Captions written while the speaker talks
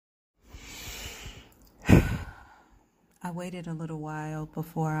I waited a little while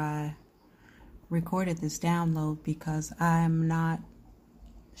before I recorded this download because I'm not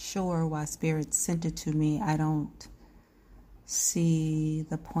sure why Spirit sent it to me. I don't see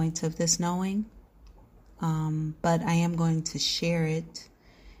the point of this knowing, but I am going to share it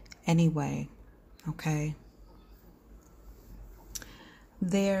anyway. Okay.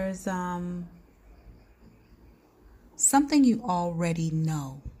 There's something you already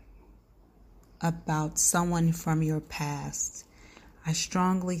know about someone from your past. I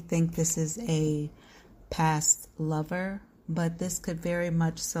strongly think this is a past lover, but this could very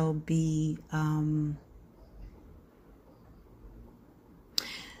much so be,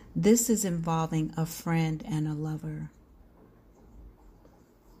 this is involving a friend and a lover.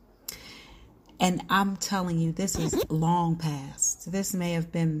 And I'm telling you, this is long past. This may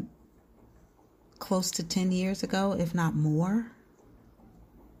have been close to 10 years ago, if not more.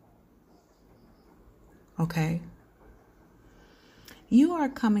 Okay. You are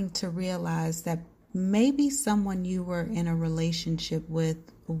coming to realize that maybe someone you were in a relationship with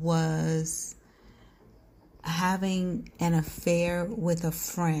was having an affair with a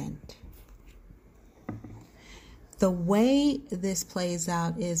friend. The way this plays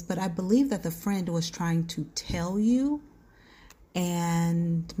out is, but I believe that the friend was trying to tell you,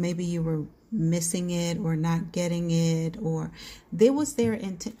 and maybe you were missing it or not getting it, or there was their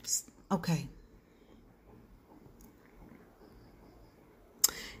intent. Okay.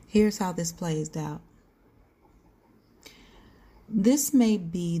 Here's how this plays out. This may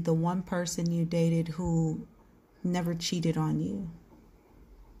be the one person you dated who never cheated on you.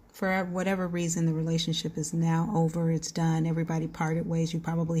 For whatever reason, the relationship is now over. It's done. Everybody parted ways. You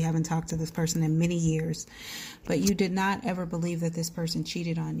probably haven't talked to this person in many years, but you did not ever believe that this person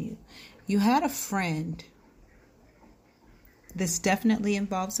cheated on you. You had a friend. This definitely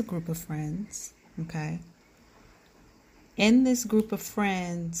involves a group of friends. Okay. In this group of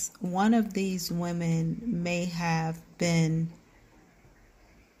friends, one of these women may have been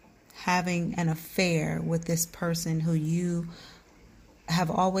having an affair with this person who you have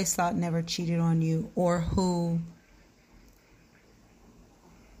always thought never cheated on you, or who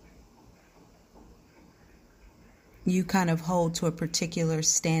you kind of hold to a particular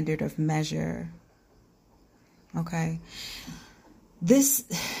standard of measure. Okay.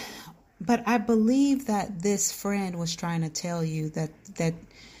 But I believe that this friend was trying to tell you that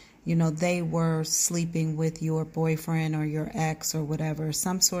they were sleeping with your boyfriend or your ex or whatever.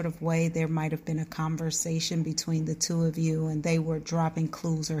 Some sort of way there might have been a conversation between the two of you, and they were dropping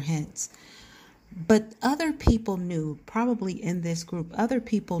clues or hints. But other people knew, probably in this group, other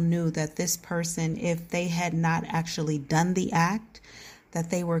people knew that this person, if they had not actually done the act, that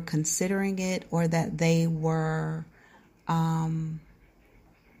they were considering it, or that they were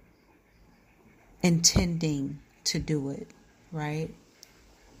intending to do it, right?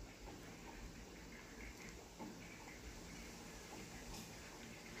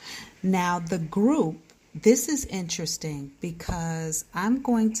 Now, the group, this is interesting because I'm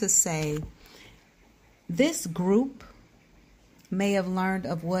going to say this group may have learned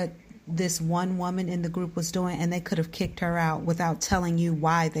of what this one woman in the group was doing, and they could have kicked her out without telling you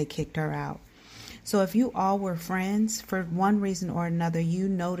why they kicked her out. So if you all were friends, for one reason or another, you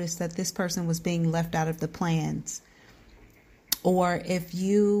noticed that this person was being left out of the plans. Or if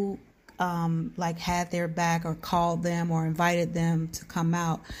you had their back or called them or invited them to come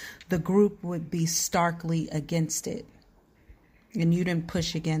out, the group would be starkly against it. And you didn't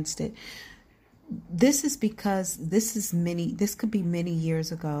push against it. This is because this could be many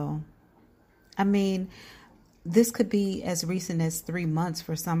years ago. I mean, this could be as recent as 3 months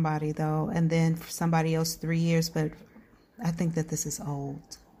for somebody, though, and then for somebody else 3 years, but I think that this is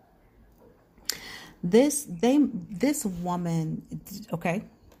old. This woman, okay,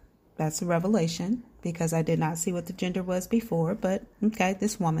 that's a revelation because I did not see what the gender was before, but okay,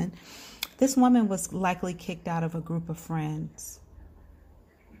 this woman was likely kicked out of a group of friends.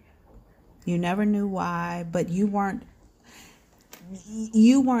 You never knew why, but you weren't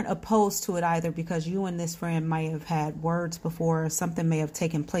opposed to it either, because you and this friend might have had words before, or something may have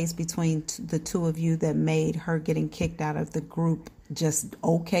taken place between the two of you that made her getting kicked out of the group just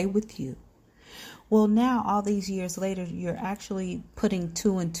okay with you. Well, now all these years later, you're actually putting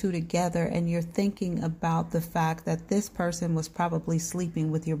two and two together, and you're thinking about the fact that this person was probably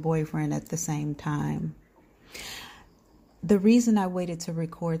sleeping with your boyfriend at the same time. The reason I waited to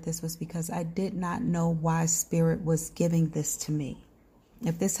record this was because I did not know why Spirit was giving this to me.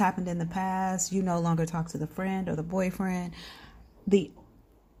 If this happened in the past, you no longer talk to the friend or the boyfriend. The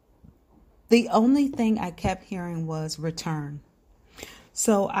only thing I kept hearing was return.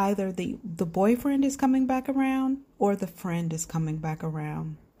 So either the boyfriend is coming back around or the friend is coming back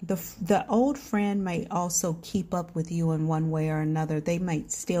around. The old friend may also keep up with you in one way or another. They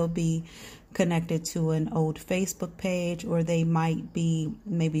might still be connected to an old Facebook page, or they might be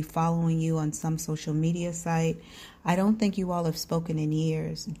maybe following you on some social media site. I don't think you all have spoken in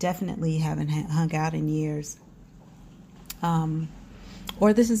years. Definitely haven't hung out in years.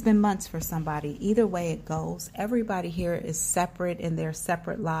 Or this has been months for somebody. Either way it goes, everybody here is separate in their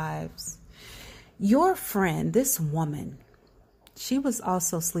separate lives. Your friend, this woman, she was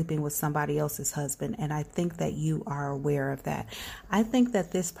also sleeping with somebody else's husband, and I think that you are aware of that. I think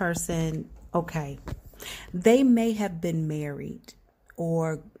that this person, okay, they may have been married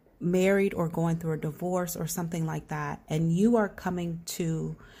or going through a divorce or something like that, and you are coming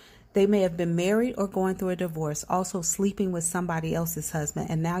to, they may have been married or going through a divorce, also sleeping with somebody else's husband,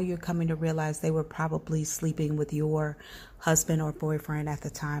 and now you're coming to realize they were probably sleeping with your husband or boyfriend at the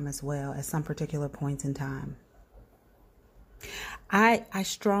time as well, at some particular points in time. I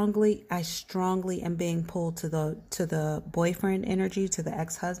strongly am being pulled to the boyfriend energy, to the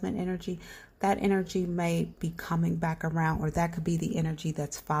ex-husband energy. That energy may be coming back around, or that could be the energy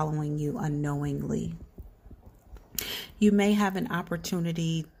that's following you unknowingly. You may have an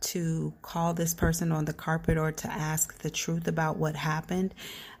opportunity to call this person on the carpet or to ask the truth about what happened.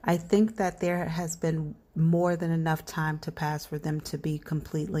 I think that there has been more than enough time to pass for them to be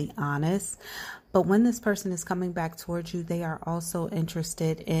completely honest. But when this person is coming back towards you, they are also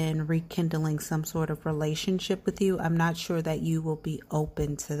interested in rekindling some sort of relationship with you. I'm not sure that you will be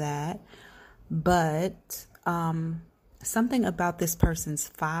open to that. But something about this person's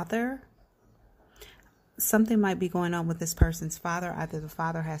father, something might be going on with this person's father. Either the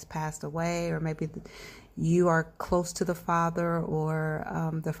father has passed away, or maybe you are close to the father, or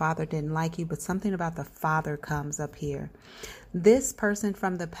the father didn't like you, but something about the father comes up here. This person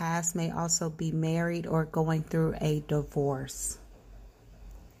from the past may also be married or going through a divorce.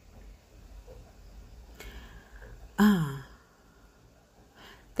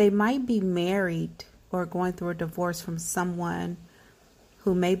 They might be married or going through a divorce from someone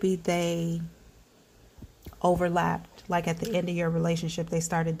who maybe they overlapped, like at the end of your relationship they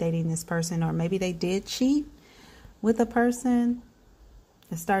started dating this person, or maybe they did cheat with a person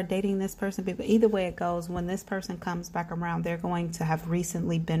and start dating this person. But either way it goes, when this person comes back around, they're going to have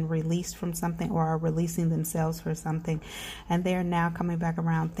recently been released from something, or are releasing themselves for something, and they're now coming back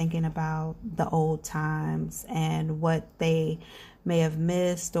around thinking about the old times and what they may have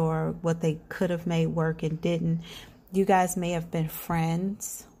missed, or what they could have made work and didn't. You guys may have been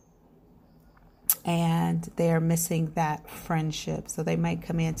friends, and they're missing that friendship. So they might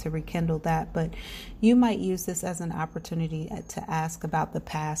come in to rekindle that, but you might use this as an opportunity to ask about the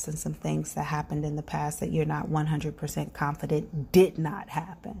past and some things that happened in the past that you're not 100% confident did not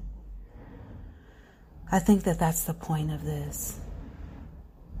happen. I think that that's the point of this.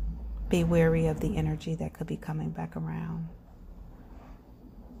 Be wary of the energy that could be coming back around.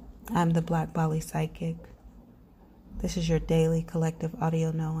 I'm the Black Bali Psychic. This is your daily collective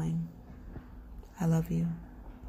audio knowing. I love you.